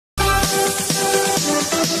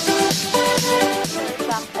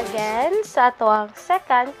sa ato ang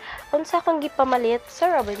second unsa akong gipamalit sa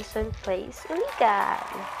Robinson Place Iligan.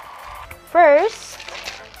 First,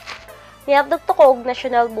 niabdog to ko og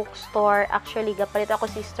National Bookstore. Actually, gapalit ako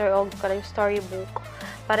sister og kanang storybook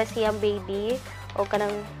para siyang baby o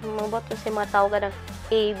kanang mabot ko si mga tao kanang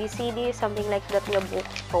ABCD, something like that nga book.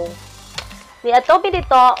 So, niadto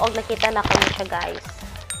dito og nakita na ko siya, guys.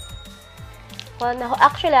 Well,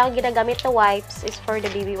 actually, ang ginagamit na wipes is for the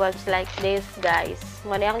baby wipes like this, guys.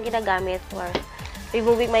 Muna akong ginagamit for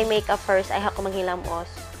removing my makeup first. Ay, ako manghilamos.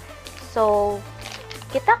 So,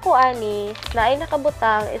 kita ko ani, na ay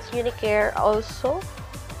nakabutang, it's Unicare also.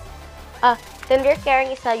 Tender Care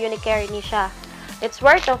ang isa, Unicare ni siya. It's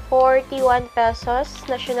worth of 41 pesos.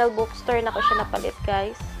 National Bookstore na ko siya napalit,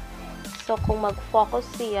 guys. So, kung mag-focus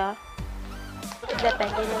siya,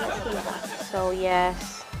 depende na siya. So,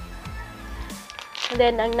 yes.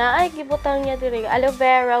 Then, ang naay gibutang niya diri, aloe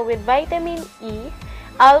vera with vitamin E,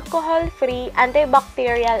 alcohol-free,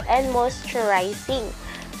 antibacterial, and moisturizing.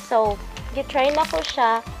 So, gitry na ko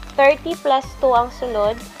siya. 30 plus 2 ang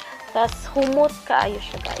sulod. Tapos, humot kaayo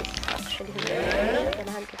siya, guys. Actually,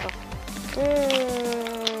 ganahan ko to.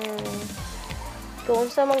 Kung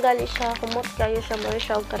sa manggali siya, humot kaayo siya, mo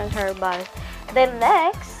siya og karang herbal. Then,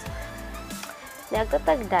 next,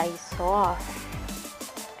 nagtatag Daiso.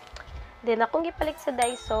 Then, akong gipalit sa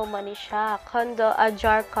Daiso, mani siya.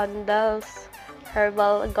 Jar candles.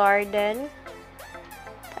 Herbal garden.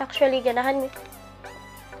 Actually, ganahan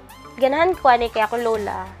ko ani kaya ako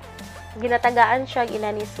lola. Ginatagaan siya,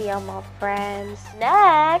 ginani siya mga friends.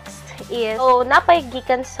 Next is,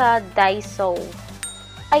 napaigikan sa Daiso.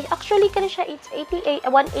 Ay, actually, kani siya, it's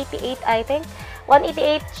 188, I think.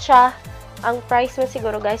 188 siya. Ang price mo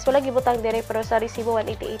siguro, guys. Wala gibutang dire, pero sa resibo,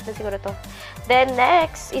 188 na siguro to. Then,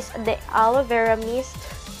 next is the aloe vera mist.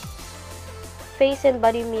 Face and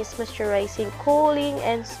body mist, moisturizing, cooling,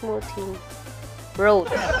 and smoothing. Rose.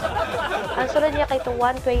 Ang sunod niya kay ito,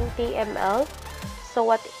 120 ml. So,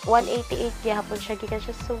 188 gihapon siya. Gikan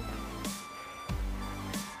siya. So,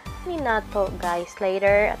 hindi na to, guys.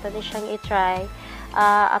 Later, ato na siyang i-try.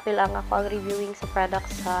 Apil ang ako ang reviewing sa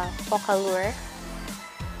products sa Focalure.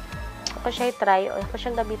 Ako siya i-try. Ako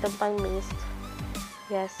siyang gamitan pang mist.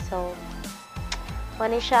 Yes, so,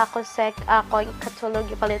 mani siya ako katulog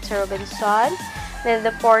ipalit sa Robinson. Then,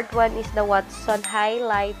 the fourth one is the Watson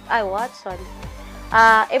Highlight. Watson.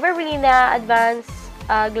 Everbring na Advanced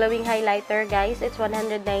Glowing Highlighter, guys. It's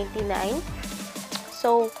 199.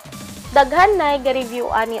 So, daghan na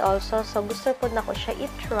i-review ani also. So, gusto po na ko siya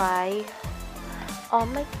i-try. Oh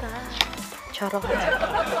my God. Charot.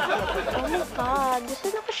 Oh my God. Gusto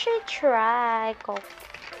na ko siya i-try.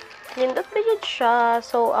 Nindot ba yun siya?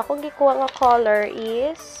 So, akong gikuha nga color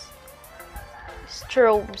is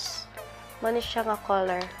strobes. Mani siya nga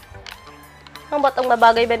color. Ang batang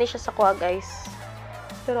mabagay ba ni siya sa kuha, guys?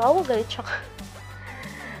 Pero awa galit siya.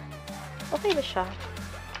 Okay ba siya?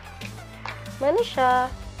 Mani siya.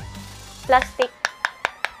 Plastic.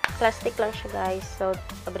 Plastic lang siya, guys. So,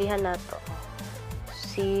 abrihan na to.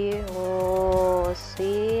 See? Oh,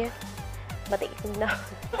 see? Batik na.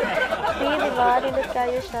 See, diba? Nindot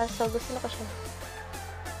kayo siya. So, gusto na ko siya.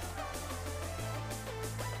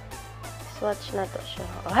 Swatch na to siya.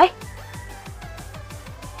 Ay!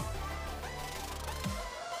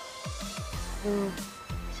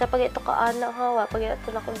 Isa pag ito ka-ana, hawa. Pag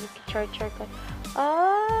ito na kong char-char ka.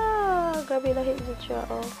 Grabe lahit dito siya,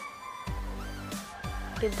 oh.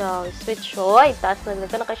 Diba? Switch, oy! Taas na.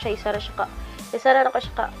 Nagka na ka siya. Isa na ka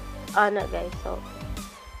siya ka-ana, guys. So,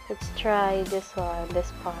 let's try this one,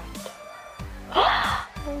 this part. Oh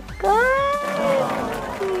my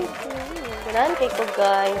God! Ganahan kay ko,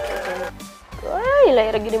 guys. Ay,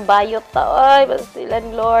 lahirag yun yung bayot ta. Ay, basta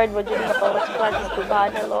ilan, Lord. Madyo na pa sa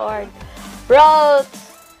kubana, Lord. Rose!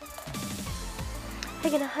 Ay,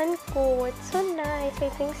 ganahan ko. It's so nice. I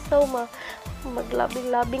think so.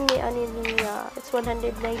 Maglabing-labing ni ani niya. It's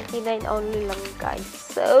 199 only lang, guys.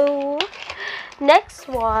 So, next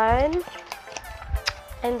one.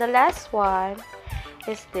 And the last one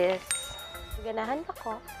is this. Ganahan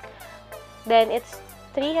ko. Then, it's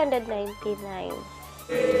 399.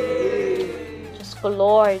 Just ko,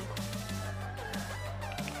 Lord.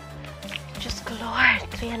 Just ko, Lord.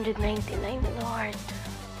 399, Lord.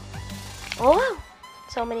 Oh, wow.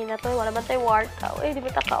 So many na to. Wala man tayo workout. Eh, di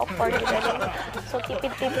ba taka-afford nila. So,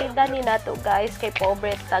 tipid-tipid na ni na to, guys. Kay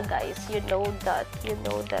pobre ta, guys. You know that. You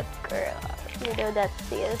know that, girl. You know that,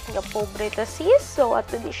 sis. Nga pobre ta, sis. So,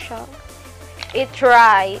 ato di siya.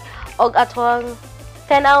 I-try. Og atong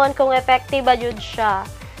tanawan kung effective ba yun siya.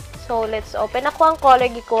 So, let's open. Ako ang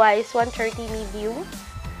color gikuha is 130 medium.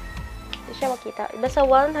 Hindi siya makita. Basta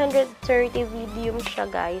 130 medium siya,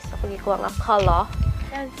 guys. Ako gikuha nga kala.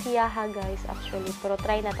 Yan siya ha, guys, actually. Pero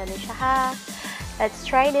try natin siya ha. Let's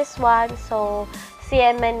try this one. So, see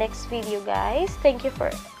you in my next video, guys. Thank you for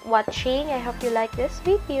watching. I hope you like this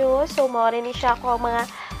video. So, mawari ni siya ako mga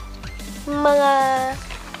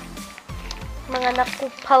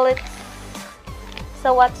nakupalit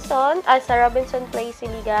sa Watson, sa Robinson Place,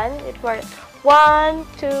 Iligan. It were 1,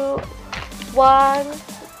 2,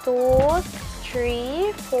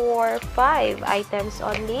 3, 4, 5 items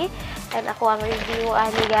only. And ako ang review,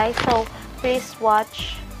 guys. So, please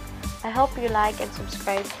watch. I hope you like and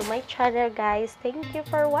subscribe to my channel, guys. Thank you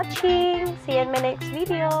for watching. See you in my next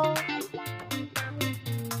video.